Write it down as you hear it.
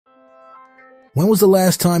When was the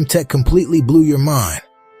last time tech completely blew your mind?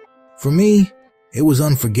 For me, it was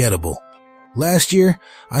unforgettable. Last year,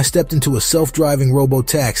 I stepped into a self-driving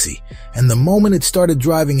robo-taxi, and the moment it started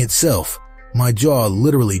driving itself, my jaw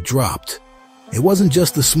literally dropped. It wasn't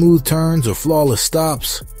just the smooth turns or flawless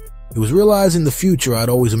stops. It was realizing the future I'd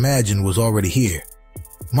always imagined was already here.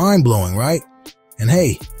 Mind-blowing, right? And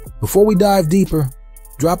hey, before we dive deeper,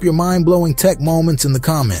 drop your mind-blowing tech moments in the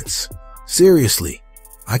comments. Seriously,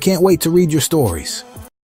 I can't wait to read your stories.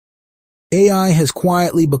 AI has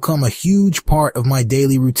quietly become a huge part of my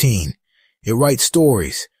daily routine. It writes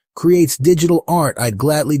stories, creates digital art I'd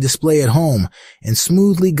gladly display at home, and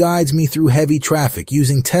smoothly guides me through heavy traffic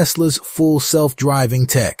using Tesla's full self-driving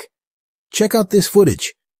tech. Check out this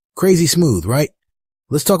footage. Crazy smooth, right?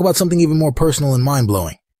 Let's talk about something even more personal and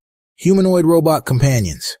mind-blowing. Humanoid robot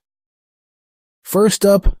companions. First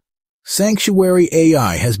up, Sanctuary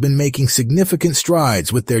AI has been making significant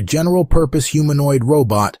strides with their general-purpose humanoid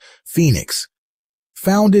robot, Phoenix.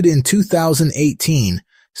 Founded in 2018,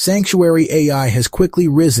 Sanctuary AI has quickly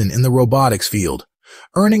risen in the robotics field,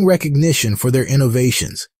 earning recognition for their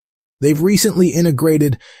innovations. They've recently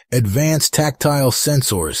integrated advanced tactile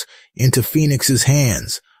sensors into Phoenix's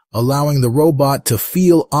hands, allowing the robot to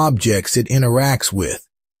feel objects it interacts with.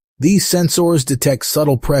 These sensors detect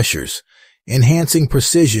subtle pressures, enhancing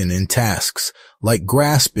precision in tasks like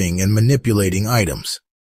grasping and manipulating items.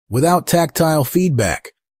 Without tactile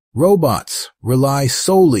feedback, robots rely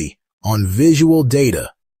solely on visual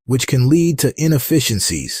data, which can lead to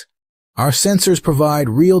inefficiencies. Our sensors provide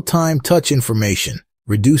real-time touch information,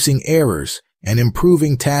 reducing errors and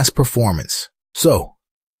improving task performance. So,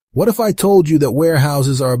 what if I told you that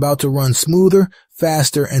warehouses are about to run smoother,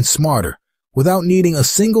 faster, and smarter without needing a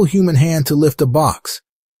single human hand to lift a box?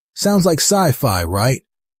 Sounds like sci-fi, right?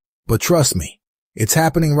 But trust me, it's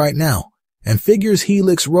happening right now, and Figure's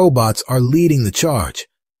Helix robots are leading the charge.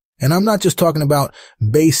 And I'm not just talking about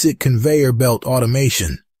basic conveyor belt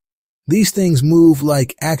automation. These things move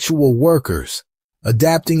like actual workers,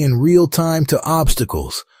 adapting in real time to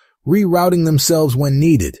obstacles, rerouting themselves when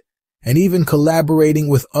needed, and even collaborating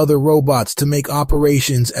with other robots to make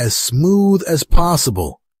operations as smooth as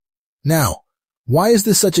possible. Now, why is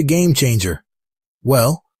this such a game changer?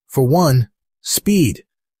 Well, for one, speed.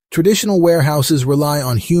 Traditional warehouses rely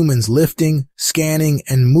on humans lifting, scanning,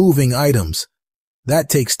 and moving items. That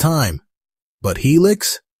takes time. But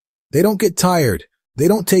Helix? They don't get tired, they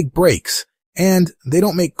don't take breaks, and they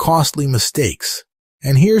don't make costly mistakes.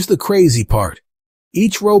 And here's the crazy part.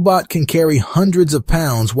 Each robot can carry hundreds of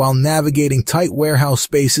pounds while navigating tight warehouse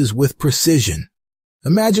spaces with precision.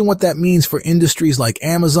 Imagine what that means for industries like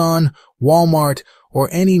Amazon, Walmart, or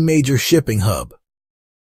any major shipping hub.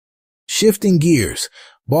 Shifting gears,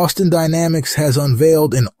 Boston Dynamics has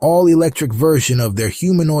unveiled an all-electric version of their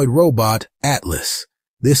humanoid robot, Atlas.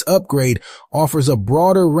 This upgrade offers a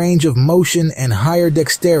broader range of motion and higher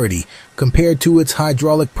dexterity compared to its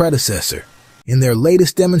hydraulic predecessor. In their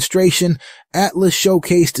latest demonstration, Atlas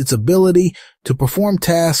showcased its ability to perform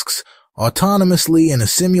tasks autonomously in a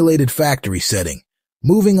simulated factory setting,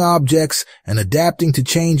 moving objects and adapting to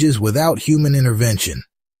changes without human intervention.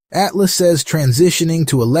 Atlas says transitioning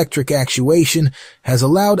to electric actuation has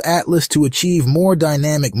allowed Atlas to achieve more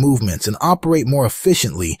dynamic movements and operate more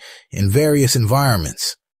efficiently in various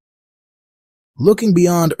environments. Looking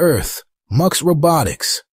beyond Earth, Muks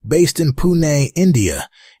Robotics, based in Pune, India,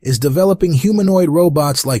 is developing humanoid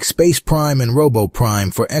robots like Space Prime and Robo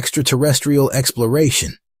Prime for extraterrestrial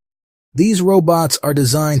exploration. These robots are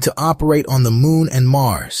designed to operate on the Moon and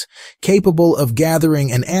Mars, capable of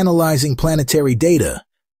gathering and analyzing planetary data,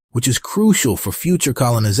 which is crucial for future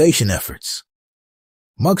colonization efforts.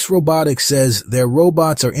 Muks Robotics says their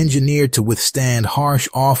robots are engineered to withstand harsh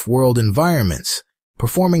off-world environments,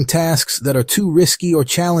 performing tasks that are too risky or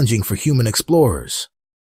challenging for human explorers.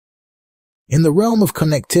 In the realm of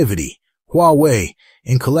connectivity, Huawei,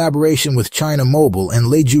 in collaboration with China Mobile and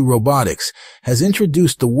Leju Robotics, has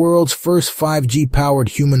introduced the world's first 5G-powered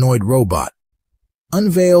humanoid robot.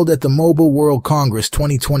 Unveiled at the Mobile World Congress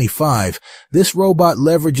 2025, this robot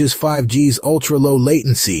leverages 5G's ultra-low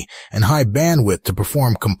latency and high bandwidth to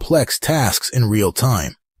perform complex tasks in real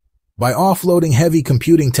time. By offloading heavy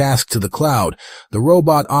computing tasks to the cloud, the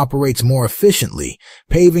robot operates more efficiently,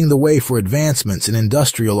 paving the way for advancements in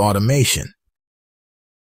industrial automation.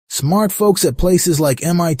 Smart folks at places like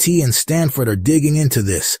MIT and Stanford are digging into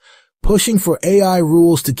this, pushing for AI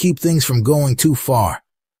rules to keep things from going too far.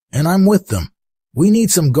 And I'm with them. We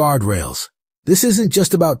need some guardrails. This isn't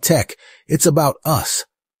just about tech, it's about us,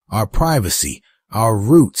 our privacy, our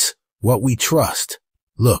roots, what we trust.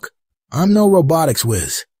 Look, I'm no robotics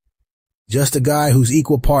whiz. Just a guy who's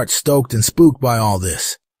equal parts stoked and spooked by all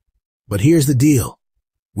this. But here's the deal.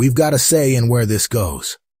 We've got a say in where this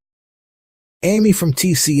goes. Amy from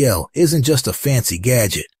TCL isn't just a fancy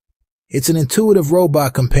gadget. It's an intuitive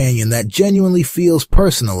robot companion that genuinely feels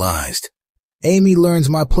personalized. Amy learns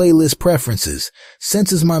my playlist preferences,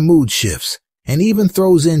 senses my mood shifts, and even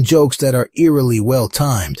throws in jokes that are eerily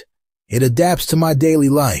well-timed. It adapts to my daily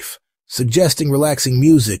life, suggesting relaxing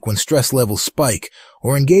music when stress levels spike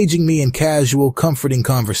or engaging me in casual, comforting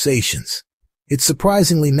conversations. It's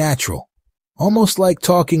surprisingly natural, almost like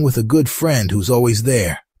talking with a good friend who's always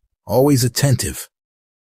there, always attentive.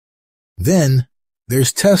 Then,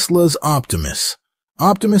 there's Tesla's Optimus.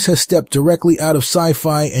 Optimus has stepped directly out of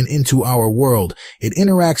sci-fi and into our world. It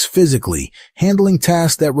interacts physically, handling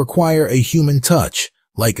tasks that require a human touch,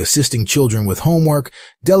 like assisting children with homework,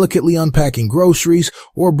 delicately unpacking groceries,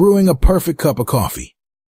 or brewing a perfect cup of coffee.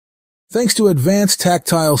 Thanks to advanced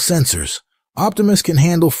tactile sensors, Optimus can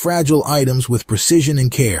handle fragile items with precision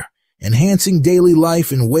and care, enhancing daily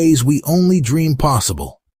life in ways we only dream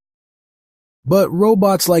possible. But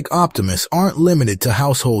robots like Optimus aren't limited to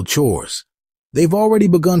household chores. They've already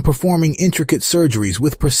begun performing intricate surgeries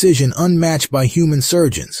with precision unmatched by human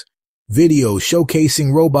surgeons. Videos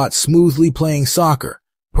showcasing robots smoothly playing soccer,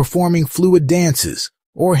 performing fluid dances,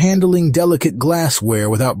 or handling delicate glassware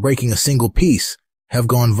without breaking a single piece have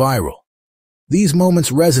gone viral. These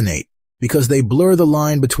moments resonate because they blur the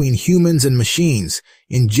line between humans and machines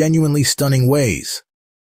in genuinely stunning ways.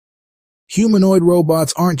 Humanoid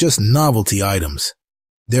robots aren't just novelty items.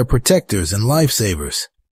 They're protectors and lifesavers.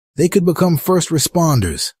 They could become first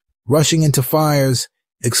responders, rushing into fires,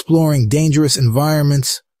 exploring dangerous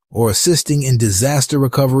environments, or assisting in disaster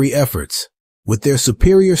recovery efforts. With their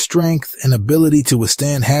superior strength and ability to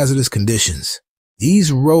withstand hazardous conditions,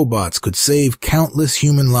 these robots could save countless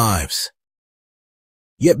human lives.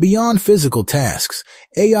 Yet beyond physical tasks,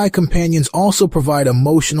 AI companions also provide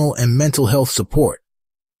emotional and mental health support.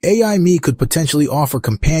 Ai Me could potentially offer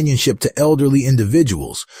companionship to elderly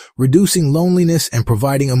individuals, reducing loneliness and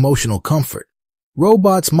providing emotional comfort.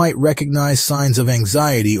 Robots might recognize signs of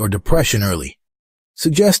anxiety or depression early,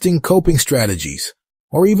 suggesting coping strategies,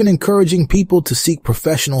 or even encouraging people to seek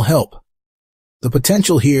professional help. The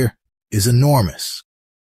potential here is enormous.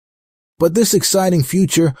 But this exciting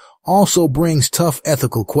future also brings tough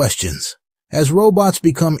ethical questions. As robots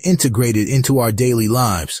become integrated into our daily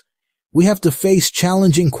lives, we have to face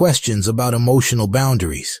challenging questions about emotional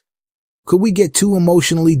boundaries. Could we get too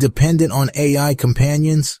emotionally dependent on AI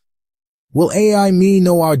companions? Will Ai Me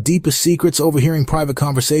know our deepest secrets overhearing private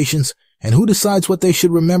conversations, and who decides what they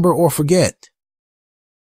should remember or forget?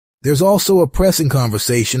 There's also a pressing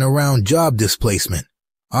conversation around job displacement.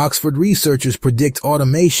 Oxford researchers predict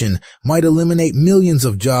automation might eliminate millions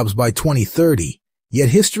of jobs by 2030. Yet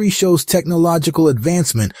history shows technological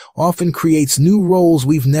advancement often creates new roles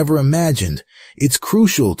we've never imagined. It's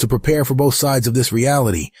crucial to prepare for both sides of this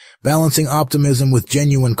reality, balancing optimism with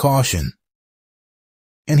genuine caution.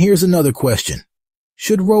 And here's another question.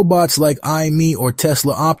 Should robots like Ai Me or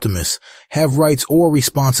Tesla Optimus have rights or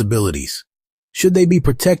responsibilities? Should they be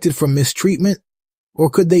protected from mistreatment? Or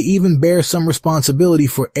could they even bear some responsibility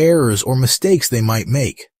for errors or mistakes they might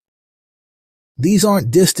make? These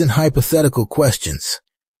aren't distant hypothetical questions.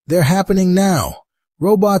 They're happening now.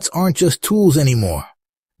 Robots aren't just tools anymore.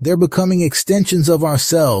 They're becoming extensions of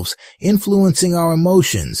ourselves, influencing our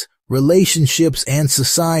emotions, relationships, and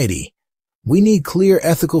society. We need clear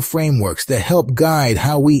ethical frameworks that help guide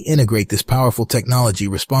how we integrate this powerful technology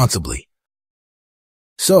responsibly.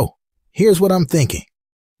 So, here's what I'm thinking.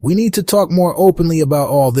 We need to talk more openly about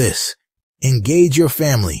all this. Engage your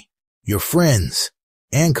family, your friends,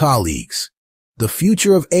 and colleagues. The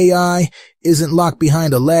future of AI isn't locked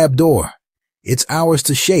behind a lab door. It's ours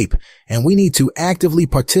to shape, and we need to actively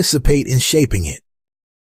participate in shaping it.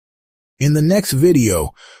 In the next video,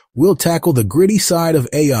 we'll tackle the gritty side of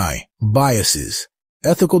AI, biases,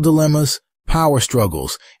 ethical dilemmas, power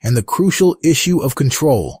struggles, and the crucial issue of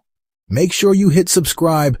control. Make sure you hit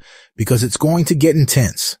subscribe because it's going to get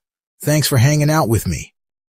intense. Thanks for hanging out with me.